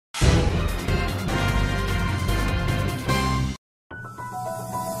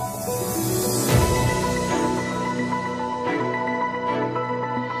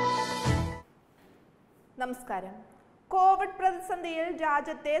നമസ്കാരം. കോവിഡ് പ്രതിസന്ധിയിൽ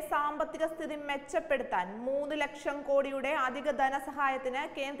രാജ്യത്തെ സാമ്പത്തിക സ്ഥിതി മെച്ചപ്പെടുത്താൻ 3 ലക്ഷം കോടിയുടെ അധിക ധനസഹായത്തിന്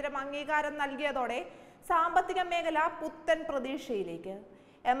കേന്ദ്രം അംഗീകാരം നൽകിയതോടെ സാമ്പത്തിക മേഖല പുത്തൻ പ്രതീക്ഷയിലേക്ക്.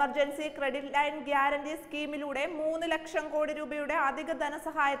 Emergency credit line guarantee സ്കീമിലൂടെ 3 lakh crore രൂപയുടെ അധിക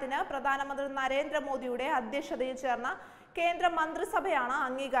ധനസഹായത്തിന് പ്രധാനമന്ത്രി നരേന്ദ്രമോദിയുടെ അധ്യക്ഷതയിൽ ചേർന്ന കേന്ദ്ര മന്ത്രിസഭയാണ്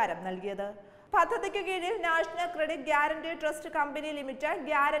അംഗീകാരം നൽകിയത്. പദ്ധതിക്ക് കീഴിൽ national credit guarantee trust company limited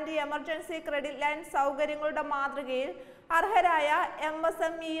guarantee emergency credit line സൗകര്യങ്ങളുടെ മാതൃകയിൽ അർഹരായ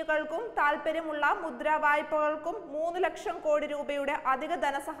MSMEകൾക്കും താൽപ്പര്യമുള്ള മുദ്രാ വായ്പകൾക്കും 3 ലക്ഷം കോടി രൂപയുടെ അധിക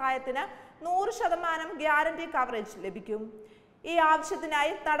ധനസഹായത്തിന് 100% ഗ്യാരണ്ടി കവറേജ് ലഭിക്കും. ഈ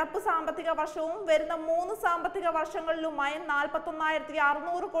ആവശ്യത്തിനായി നടപ്പ് സാമ്പത്തിക വർഷവും വരുന്ന 3 സാമ്പത്തിക വർഷങ്ങളിലുമായി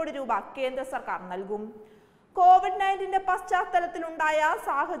 41,600 കോടി രൂപ കേന്ദ്ര സർക്കാർ നൽകും. കോവിഡ്-19 പശ്ചാത്തലത്തിലുണ്ടായ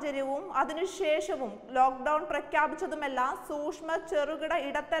സാഹചര്യവും അതിനുശേഷവും ലോക്ക്ഡൌൺ പ്രഖ്യാപിച്ചതുമെല്ലാം സൂക്ഷ്മ ചെറുകിട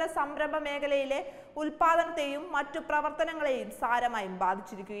ഇടത്തര സംരംഭ മേഖലയിലെ ഉൽപാദനത്തെയും മറ്റു പ്രവർത്തനങ്ങളെയും സാരമായി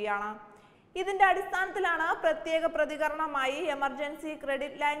ബാധിച്ചിരിക്കുകയാണ്. ഇതിന്റെ അടിസ്ഥാനത്തിലാണ് പ്രത്യേക പ്രതികരണമായി എമർജൻസി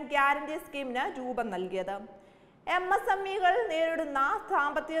ക്രെഡിറ്റ് ലൈൻ ഗ്യാരണ്ടി സ്കീമിന് രൂപം നൽകിയത്. MSMEകൾ നേരിടുന്ന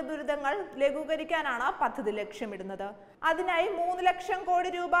സാമ്പത്തിക ദുരിതങ്ങൾ ലഘൂകരിക്കാനാണ് പദ്ധതി ലക്ഷ്യമിടുന്നത്. അതിനായി 3 ലക്ഷം കോടി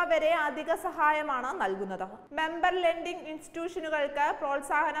രൂപ വരെ അധിക സഹായമാണ് നൽകുന്നത്. മെമ്പർ ലെൻഡിംഗ് ഇൻസ്റ്റിറ്റ്യൂഷനുകൾക്ക്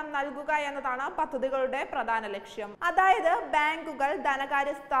പ്രോത്സാഹനം നൽകുക എന്നതാണ് പദ്ധതികളുടെ പ്രധാന ലക്ഷ്യം. അതായത് ബാങ്കുകൾ,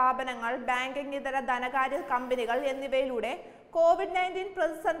 ധനകാര്യ സ്ഥാപനങ്ങൾ, ബാങ്കിംഗ് ഇതര ധനകാര്യ കമ്പനികൾ എന്നിവയിലൂടെ കോവിഡ്-19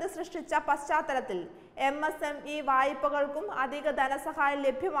 പ്രതിസന്ധി സൃഷ്ടിച്ച പശ്ചാത്തലത്തിൽ MSME വായ്പകൾക്കും അധിക ധനസഹായം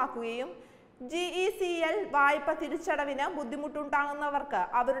ലഭ്യമാക്കുകയും GECL വായ്പ തിരിച്ചടവിന് ബുദ്ധിമുട്ടുണ്ടാകുന്നവർക്ക്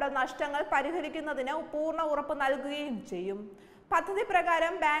അവരുടെ നഷ്ടങ്ങൾ പരിഹരിക്കുന്നതിന് പൂർണ്ണ ഉറപ്പ് നൽകുകയും ചെയ്യും. പദ്ധതി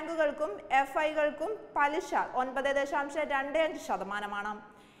പ്രകാരം ബാങ്കുകൾക്കും FIകൾക്കും പലിശ 9.25%,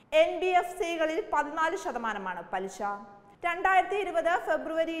 NBFCകളിൽ 14% പലിശ. 2020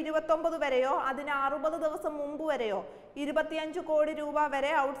 ഫെബ്രുവരി 29 വരെയോ അതിന് 60 ദിവസം മുമ്പ് വരെയോ 25 കോടി രൂപ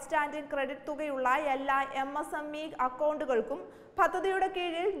വരെ ഔട്ട്സ്റ്റാൻഡിംഗ് ക്രെഡിറ്റ് തുകയുള്ള എല്ലാ MSME അക്കൗണ്ടുകൾക്കും പദ്ധതിയുടെ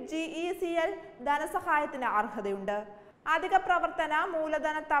കീഴിൽ GECL ധനസഹായത്തിന് അർഹതയുണ്ട്. അധിക പ്രവർത്തന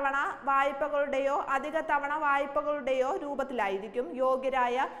മൂലധന തവണ വായ്പകളുടെയോ അധിക തവണ വായ്പകളുടെയോ രൂപത്തിലായിരിക്കും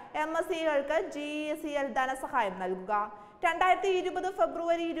യോഗ്യരായ MSEകൾക്ക് GECL ധനസഹായം നൽകുക. 2020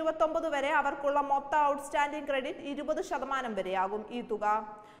 ഫെബ്രുവരി 29 വരെ അവർക്കുള്ള മൊത്തം ഔട്ട്സ്റ്റാൻഡിംഗ് ക്രെഡിറ്റ് 20% വരെയാകും ഈ തുക.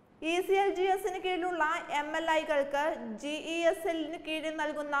 ECLGSന് കീഴിലുള്ള MLIകൾക്ക് GESLന് കീഴിൽ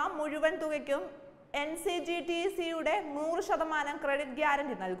നൽകുന്ന മുഴുവൻ തുകയ്ക്കും NCGTCയുടെ 100% ക്രെഡിറ്റ്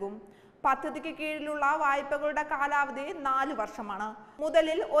ഗ്യാരണ്ടി നൽകും. പദ്ധതിക്ക് കീഴിലുള്ള വായ്പകളുടെ കാലാവധി 4 വർഷമാണ്.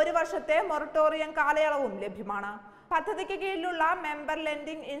 മുതലിൽ 1 വർഷത്തെ മൊറട്ടോറിയം കാലയളവും ലഭ്യമാണ്. പദ്ധതിക്ക് കീഴിലുള്ള മെമ്പർ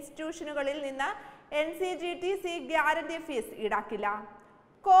ലെൻഡിംഗ് ഇൻസ്റ്റിറ്റ്യൂഷനുകളിൽ നിന്ന് NCGTC ഗ്യാരണ്ടി ഫീസ് ഈടാക്കില്ല.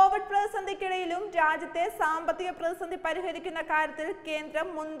 കോവിഡ് പ്രതിസന്ധിക്കിടയിലും രാജ്യത്തെ സാമ്പത്തിക പ്രതിസന്ധി പരിഹരിക്കുന്ന കാര്യത്തിൽ കേന്ദ്രം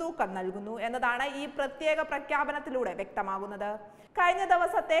മുൻതൂക്കം നൽകുന്നു എന്നതാണ് ഈ പ്രത്യേക പ്രഖ്യാപനത്തിലൂടെ വ്യക്തമാകുന്നത്. കഴിഞ്ഞ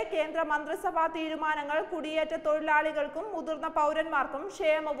ദിവസത്തെ കേന്ദ്ര മന്ത്രിസഭാ തീരുമാനങ്ങൾ കുടിയേറ്റ തൊഴിലാളികൾക്കും മുതിർന്ന പൗരന്മാർക്കും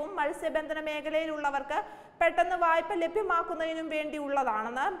ക്ഷേമവും മത്സ്യബന്ധന മേഖലയിലുള്ളവർക്ക് പെട്ടെന്ന് വായ്പ ലഭ്യമാക്കുന്നതിനും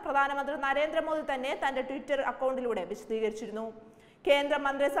വേണ്ടിയുള്ളതാണെന്ന് പ്രധാനമന്ത്രി നരേന്ദ്രമോദി തന്നെ തന്റെ ട്വിറ്റർ അക്കൗണ്ടിലൂടെ വിശദീകരിച്ചിരുന്നു. കേന്ദ്ര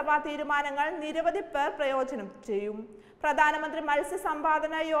മന്ത്രിസഭാ തീരുമാനങ്ങൾ നിരവധി പേർ പ്രയോജനം ചെയ്യും. പ്രധാനമന്ത്രി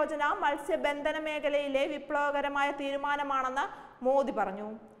മത്സ്യസമ്പാദന യോജന മത്സ്യബന്ധന മേഖലയിലെ വിപ്ലവകരമായ തീരുമാനമാണെന്ന് മോദി പറഞ്ഞു.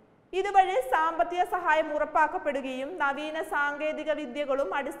 ഇതുവഴി സാമ്പത്തിക സഹായം ഉറപ്പാക്കപ്പെടുകയും നവീന സാങ്കേതിക വിദ്യകളും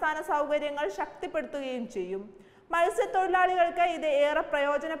അടിസ്ഥാന സൗകര്യങ്ങൾ ശക്തിപ്പെടുത്തുകയും ചെയ്യും. മത്സ്യത്തൊഴിലാളികൾക്ക് ഇത് ഏറെ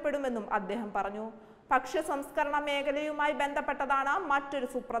പ്രയോജനപ്പെടുമെന്നും അദ്ദേഹം പറഞ്ഞു. ഭക്ഷ്യ സംസ്കരണ മേഖലയുമായി ബന്ധപ്പെട്ടതാണ് മറ്റൊരു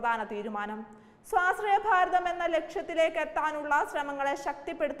സുപ്രധാന തീരുമാനം. സ്വാശ്രയ ഭാരതം എന്ന ലക്ഷ്യത്തിലേക്ക് എത്താനുള്ള ശ്രമങ്ങളെ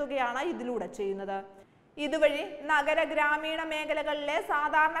ശക്തിപ്പെടുത്തുകയാണ് ഇതിലൂടെ ചെയ്യുന്നത്. ഇതുവഴി നഗര ഗ്രാമീണ മേഖലകളിലെ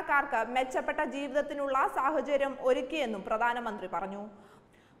സാധാരണക്കാർക്ക് മെച്ചപ്പെട്ട ജീവിതത്തിനുള്ള സാഹചര്യം ഒരുക്കിയെന്നും പ്രധാനമന്ത്രി പറഞ്ഞു.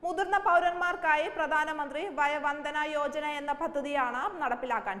 മുതിർന്ന പൗരന്മാർക്കായി പ്രധാനമന്ത്രി വയവന്ദന യോജന എന്ന പദ്ധതിയാണ്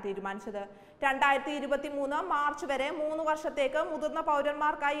നടപ്പിലാക്കാൻ തീരുമാനിച്ചത്. 2023 മാർച്ച് വരെ 3 വർഷത്തേക്ക് മുതിർന്ന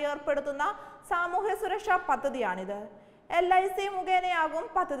പൗരന്മാർക്കായി ഏർപ്പെടുത്തുന്ന സാമൂഹ്യ സുരക്ഷാ പദ്ധതിയാണിത്. LIC മുഖേനയാകും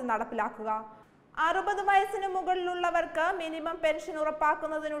പദ്ധതി നടപ്പിലാക്കുക. 60 വയസ്സിന് മുകളിലുള്ളവർക്ക് മിനിമം പെൻഷൻ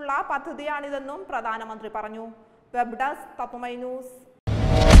ഉറപ്പാക്കുന്നതിനുള്ള പദ്ധതിയാണിതെന്നും പ്രധാനമന്ത്രി പറഞ്ഞു. Web desk Tatwamayi news.